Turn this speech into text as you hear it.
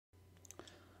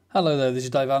Hello there, this is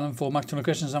Dave Allen for Mac Tunnel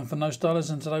Questions and for No Stylers,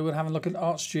 and today we're having a look at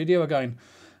ArtStudio again.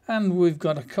 And we've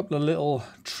got a couple of little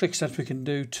tricks that we can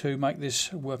do to make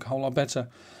this work a whole lot better.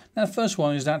 Now the first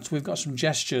one is that we've got some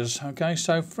gestures, okay?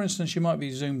 So for instance, you might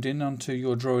be zoomed in onto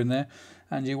your drawing there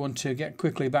and you want to get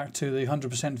quickly back to the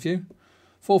 100% view.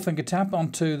 Four-finger tap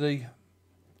onto the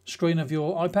screen of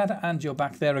your iPad and you're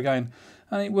back there again.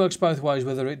 And it works both ways,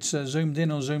 whether it's zoomed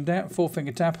in or zoomed out.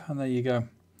 Four-finger tap and there you go.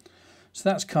 So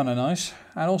that's kind of nice.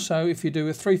 And also if you do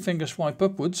a three-finger swipe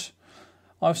upwards,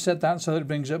 I've set that so that it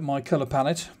brings up my colour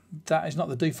palette. That is not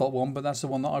the default one, but that's the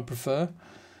one that I prefer.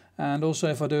 And also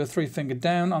if I do a three-finger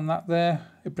down on that there,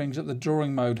 it brings up the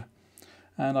drawing mode.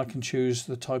 And I can choose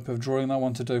the type of drawing I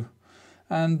want to do.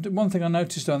 And one thing I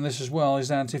noticed on this as well is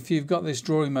that if you've got this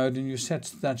drawing mode and you've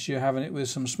set that you're having it with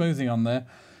some smoothing on there,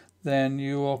 then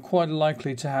you are quite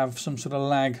likely to have some sort of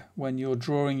lag when you're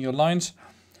drawing your lines.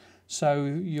 So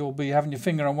you'll be having your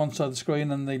finger on one side of the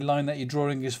screen and the line that you're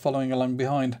drawing is following along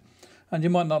behind. And you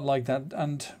might not like that,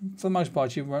 and for the most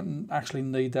part you won't actually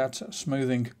need that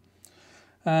smoothing.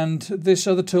 And this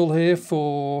other tool here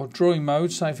for drawing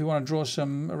mode, say if you want to draw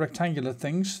some rectangular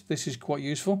things, this is quite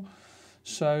useful.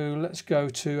 So let's go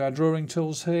to our drawing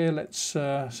tools here. Let's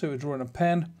see we're drawing a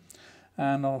pen,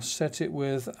 and I'll set it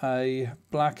with a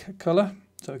black colour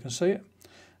so we can see it.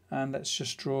 And let's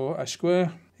just draw a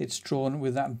square. It's drawn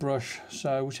with that brush,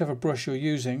 so whichever brush you're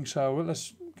using. So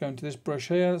let's go into this brush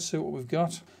here, let's see what we've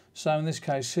got. So in this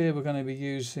case here we're going to be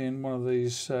using one of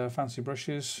these fancy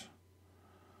brushes.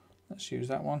 Let's use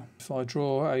that one. If I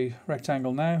draw a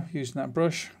rectangle now using that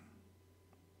brush,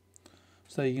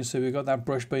 so you can see we've got that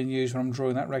brush being used when I'm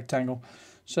drawing that rectangle.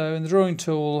 So in the drawing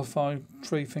tool, if I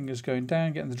three fingers going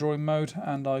down, get in the drawing mode,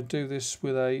 and I do this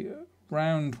with a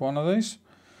round one of these,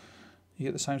 you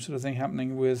get the same sort of thing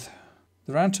happening with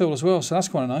the round tool as well. So that's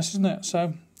quite nice, isn't it?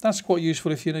 So that's quite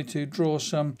useful if you need to draw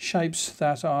some shapes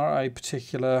that are a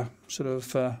particular sort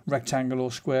of rectangle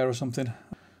or square or something.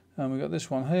 And we've got this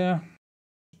one here,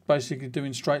 basically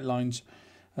doing straight lines,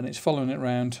 and it's following it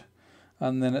round.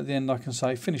 And then at the end I can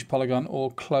say finish polygon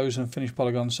or close and finish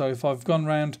polygon. So if I've gone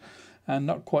round and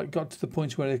not quite got to the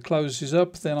point where it closes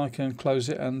up, then I can close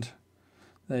it and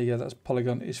there you go, that's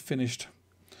polygon is finished.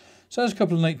 So there's a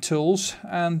couple of neat tools,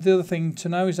 and the other thing to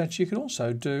know is that you can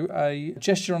also do a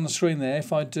gesture on the screen there.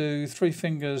 If I do three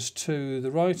fingers to the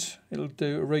right, it'll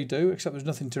do a redo, except there's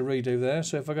nothing to redo there.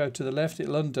 So if I go to the left,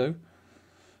 it'll undo.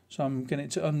 So I'm getting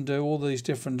it to undo all these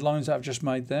different lines that I've just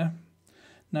made there.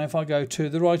 Now if I go to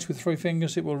the right with three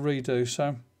fingers, it will redo.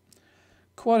 So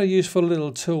quite a useful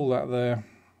little tool that there.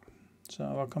 So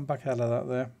I'll come back out of that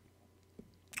there.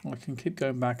 I can keep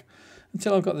going back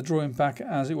until I've got the drawing back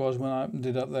as it was when I opened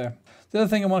it up there. The other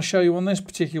thing I want to show you on this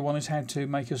particular one is how to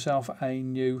make yourself a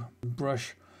new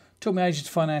brush. Took me ages to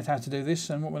find out how to do this,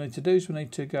 and what we need to do is we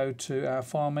need to go to our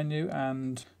file menu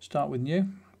and start with new.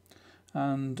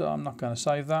 And I'm not going to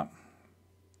save that.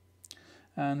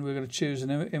 And we're going to choose an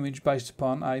image based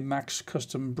upon a Max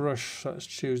custom brush. So let's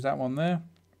choose that one there.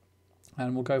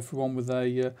 And we'll go for one with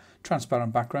a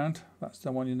transparent background. That's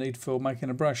the one you need for making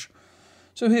a brush.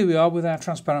 So here we are with our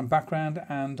transparent background,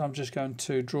 and I'm just going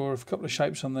to draw a couple of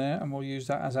shapes on there and we'll use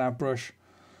that as our brush.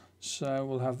 So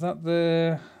we'll have that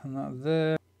there and that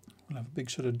there. We'll have a big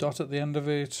sort of dot at the end of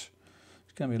it.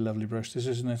 It's going to be a lovely brush this,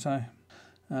 isn't it, eh?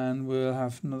 And we'll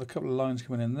have another couple of lines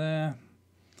coming in there.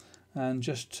 And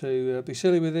just to be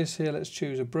silly with this here, let's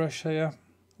choose a brush here.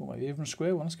 Or maybe even a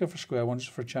square one. Let's go for a square one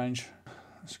just for a change.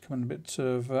 It's coming a bit sort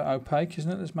of opaque,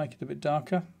 isn't it? Let's make it a bit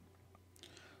darker.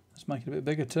 Let's make it a bit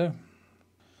bigger too.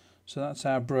 So that's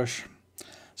our brush.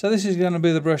 So this is going to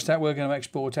be the brush that we're going to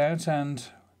export out, and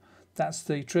that's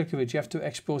the trick of it. You have to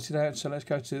export it out. So let's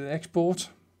go to the export.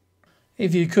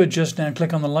 If you could just now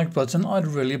click on the like button, I'd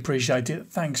really appreciate it.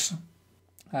 Thanks.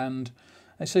 And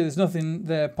I see there's nothing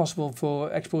there possible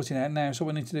for exporting out now. So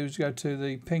what we need to do is go to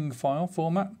the PNG file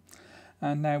format,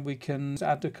 and now we can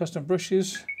add the custom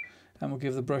brushes, and we'll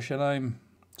give the brush a name.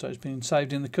 So it's been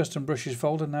saved in the custom brushes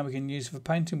folder. Now we can use it for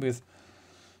painting with.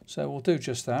 So we'll do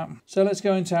just that. So let's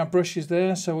go into our brushes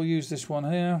there. So we'll use this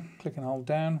one here. Click and hold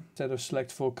down. Instead of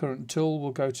select for current tool,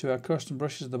 we'll go to our custom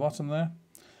brushes at the bottom there.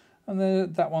 And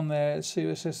then that one there, see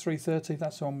it says 330,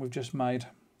 that's the one we've just made.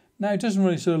 Now it doesn't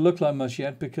really sort of look like much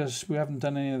yet because we haven't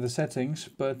done any of the settings,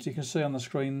 but you can see on the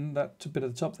screen that bit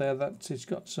at the top there that it's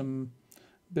got some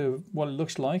bit of what it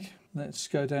looks like. Let's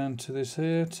go down to this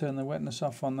here, turn the wetness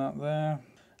off on that there.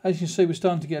 As you can see, we're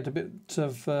starting to get a bit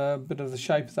of the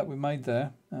shape that we made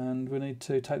there, and we need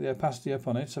to take the opacity up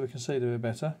on it so we can see it a bit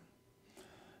better.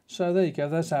 So there you go,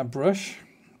 that's our brush,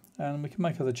 and we can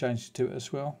make other changes to it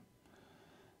as well.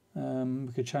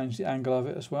 We could change the angle of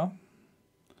it as well.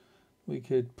 we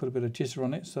could put a bit of jitter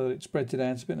on it so that it spreads it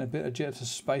out a bit of jitter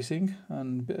spacing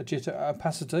and a bit of jitter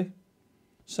opacity.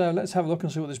 So let's have a look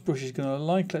and see what this brush is going to look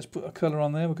like. Let's put a colour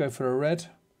on there. We'll go for a red.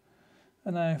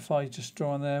 And now if I just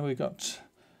draw on there, we've got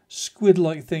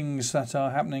squid-like things that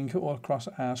are happening all across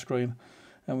our screen.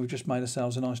 And we've just made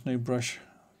ourselves a nice new brush.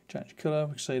 Change colour,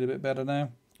 we can see it a bit better now.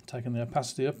 Taking the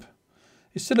opacity up.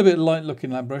 It's still a bit light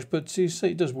looking, that brush, but you see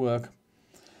it does work.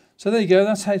 So there you go,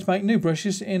 that's how to make new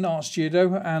brushes in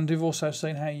ArtStudio, and we've also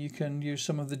seen how you can use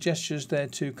some of the gestures there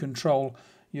to control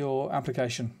your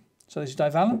application. So this is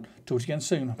Dave Allen, talk to you again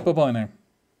soon. Bye bye now.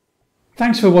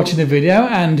 Thanks for watching the video,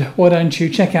 and why don't you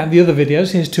check out the other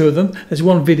videos. Here's two of them. There's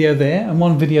one video there and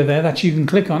one video there that you can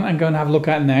click on and go and have a look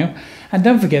at now. And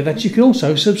don't forget that you can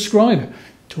also subscribe.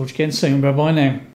 Talk to you again soon. Bye bye now.